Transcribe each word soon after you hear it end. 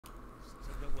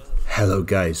Hello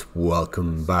guys,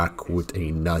 welcome back with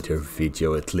another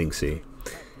video at Linksi.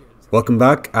 Welcome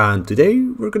back, and today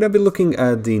we're going to be looking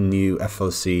at the new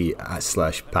FLC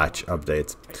 / patch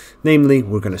update. Namely,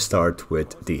 we're going to start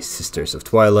with the Sisters of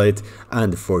Twilight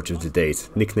and the Forge of Daith,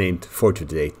 nicknamed Forge of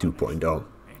Daith 2.0.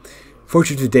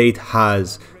 Forge of Daith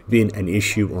has been an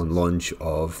issue on launch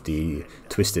of the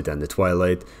Twisted and the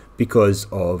Twilight because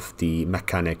of the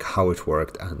mechanic, how it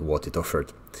worked and what it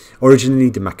offered. Originally,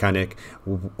 the mechanic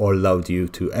allowed you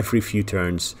to, every few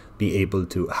turns, be able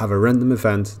to have a random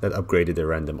event that upgraded a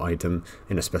random item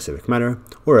in a specific manner,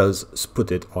 or else put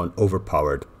it on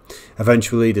overpowered.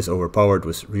 Eventually, this overpowered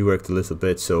was reworked a little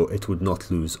bit so it would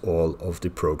not lose all of the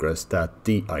progress that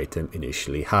the item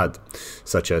initially had.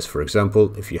 Such as, for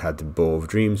example, if you had the Bow of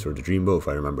Dreams, or the Dream Bow if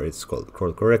I remember it's called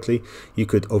correctly, you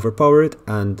could overpower it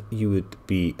and you would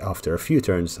be, after a few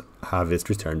turns, have it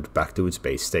returned back to its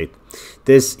base state.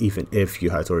 This even if you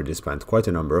had already spent quite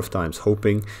a number of times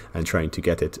hoping and trying to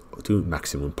get it to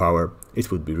maximum power,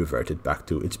 it would be reverted back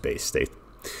to its base state.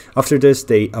 After this,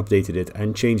 they updated it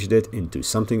and changed it into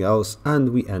something else, and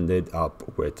we ended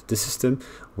up with the system,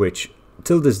 which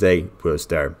till this day was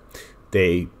there.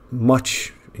 They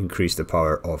much increased the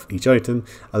power of each item,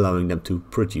 allowing them to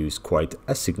produce quite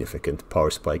a significant power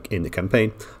spike in the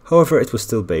campaign. However, it was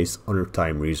still based on a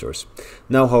time resource.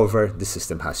 Now, however, the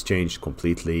system has changed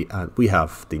completely, and we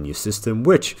have the new system,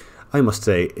 which I must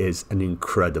say is an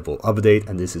incredible update,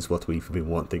 and this is what we've been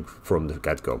wanting from the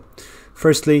get-go.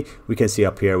 Firstly, we can see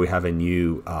up here we have a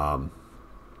new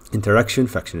faction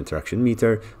interaction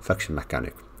meter, faction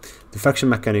mechanic. The faction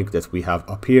mechanic that we have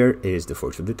up here is the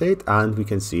Forge of Daith, and we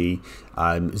can see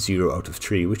 0 out of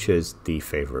 3, which is the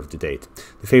Favor of Daith.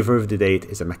 The Favor of Daith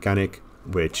is a mechanic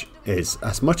which is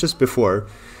as much as before.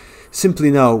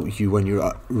 Simply now, when you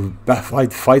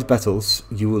fight battles,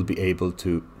 you will be able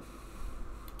to.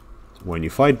 When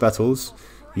you fight battles,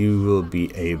 you will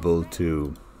be able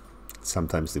to.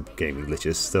 Sometimes the gaming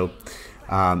glitches still.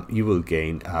 You will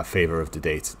gain Favor of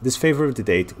Daith. This Favor of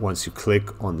Daith, once you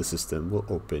click on the system, will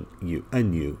open you a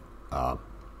new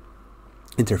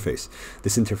interface.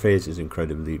 This interface is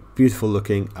incredibly beautiful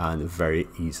looking and very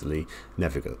easily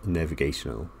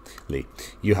navigationally.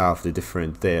 You have the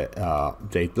different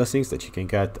Daith blessings that you can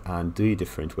get and the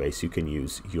different ways you can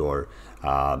use your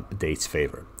Daith's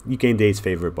favor. You gain Daith's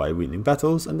favor by winning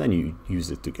battles, and then you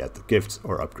use it to get gifts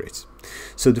or upgrades.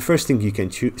 So the first thing you can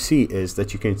see is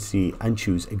that you can see and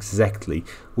choose exactly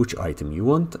which item you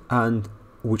want and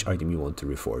which item you want to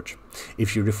reforge.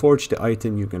 If you reforge the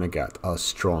item, you're gonna get a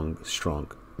strong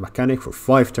mechanic for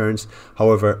 5 turns.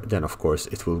 However, then of course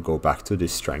it will go back to the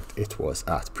strength it was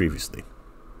at previously.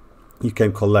 You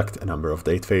can collect a number of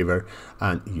Daith favor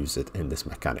and use it in this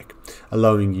mechanic,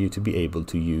 allowing you to be able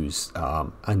to use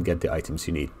and get the items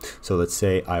you need. So let's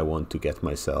say I want to get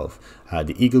myself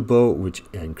the Eagle Bow, which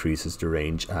increases the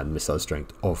range and missile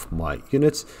strength of my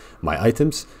units, my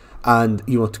items, and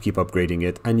you want to keep upgrading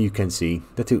it, and you can see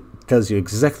that it tells you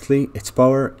exactly its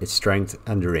power, its strength,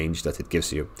 and the range that it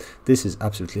gives you. This is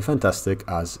absolutely fantastic,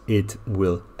 as it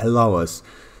will allow us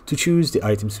to choose the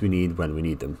items we need when we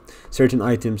need them. Certain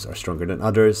items are stronger than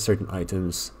others, certain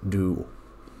items do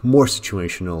more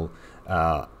situational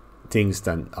things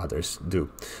than others do.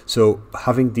 So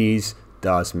having these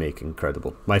does make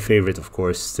incredible. My favorite, of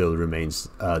course, still remains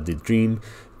the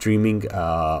dreaming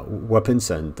weapons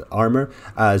and armor,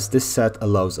 as this set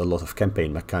allows a lot of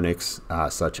campaign mechanics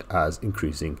such as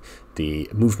increasing the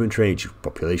movement range,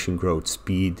 population growth,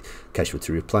 speed,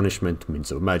 casualty replenishment,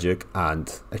 means of magic,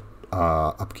 and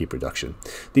upkeep reduction.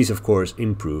 These of course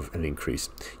improve and increase.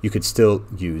 You could still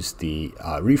use the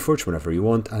reforge whenever you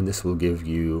want, and this will give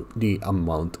you the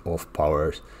amount of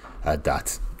power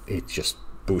that it just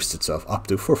boosts itself up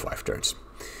to for 5 turns.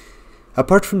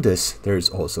 Apart from this, there is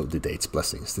also the Daith's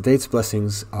blessings. The Daith's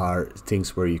blessings are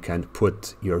things where you can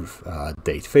put your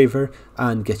Daith favor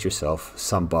and get yourself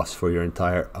some buffs for your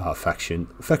entire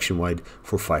faction-wide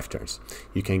for 5 turns.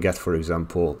 You can get, for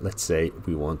example, let's say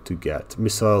we want to get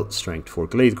missile strength for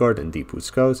Glade Guard and Deepwood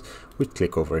Scouts. We'd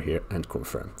click over here and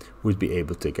confirm. We'd be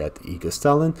able to get Eagle's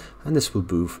Talon, and this will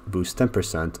boost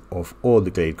 10% of all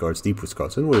the Glade Guards, Deepwood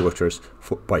Scouts, and Warrior Watchers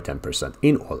by 10%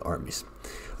 in all armies.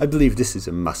 I believe this is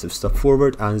a massive step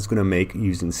forward, and it's going to make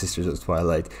using Sisters of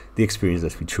Twilight the experience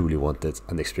that we truly wanted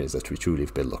and the experience that we truly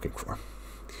have been looking for.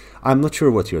 I'm not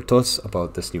sure what your thoughts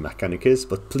about this new mechanic is,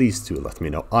 but please do let me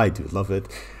know. I do love it,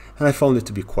 and I found it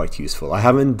to be quite useful. I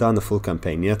haven't done a full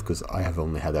campaign yet because I have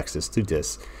only had access to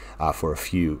this for a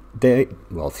few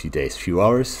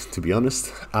hours to be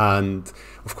honest, and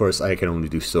of course I can only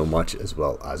do so much as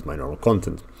well as my normal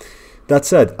content. That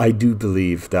said, I do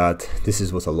believe that this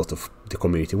is what a lot of the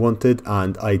community wanted,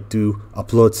 and I do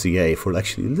applaud CA for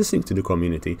actually listening to the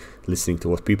community, listening to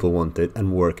what people wanted,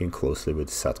 and working closely with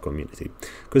the SAT community.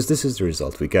 Because this is the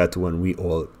result we get when we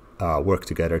all work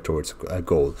together towards a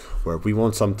goal, where we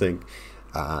want something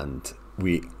and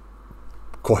we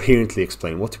coherently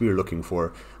explain what we are looking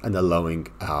for, and allowing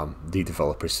the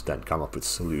developers to then come up with a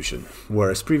solution.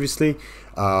 Whereas previously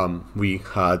we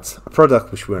had a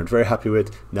product which we weren't very happy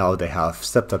with. Now they have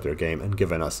stepped up their game and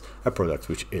given us a product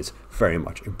which is very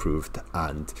much improved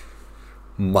and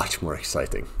much more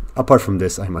exciting. Apart from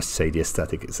this, I must say the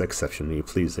aesthetic is exceptionally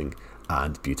pleasing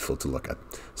and beautiful to look at.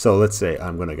 So let's say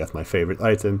I'm gonna get my favorite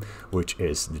item, which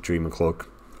is the Dreaming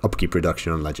Cloak. Upkeep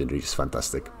reduction on Legendary is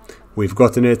fantastic. We've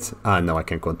gotten it, and now I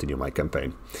can continue my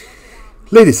campaign.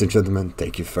 Ladies and gentlemen,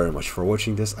 thank you very much for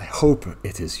watching this. I hope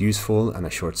it is useful and a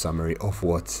short summary of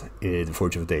what the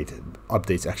Forge of Daith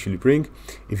updates actually bring.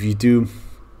 If you do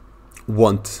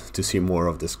want to see more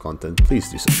of this content, please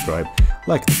do subscribe,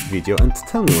 like this video, and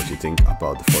tell me what you think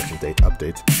about the Forge of Daith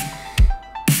update.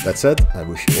 That said, I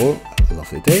wish you all a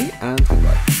lovely day, and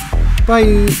goodbye.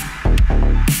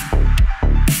 Bye!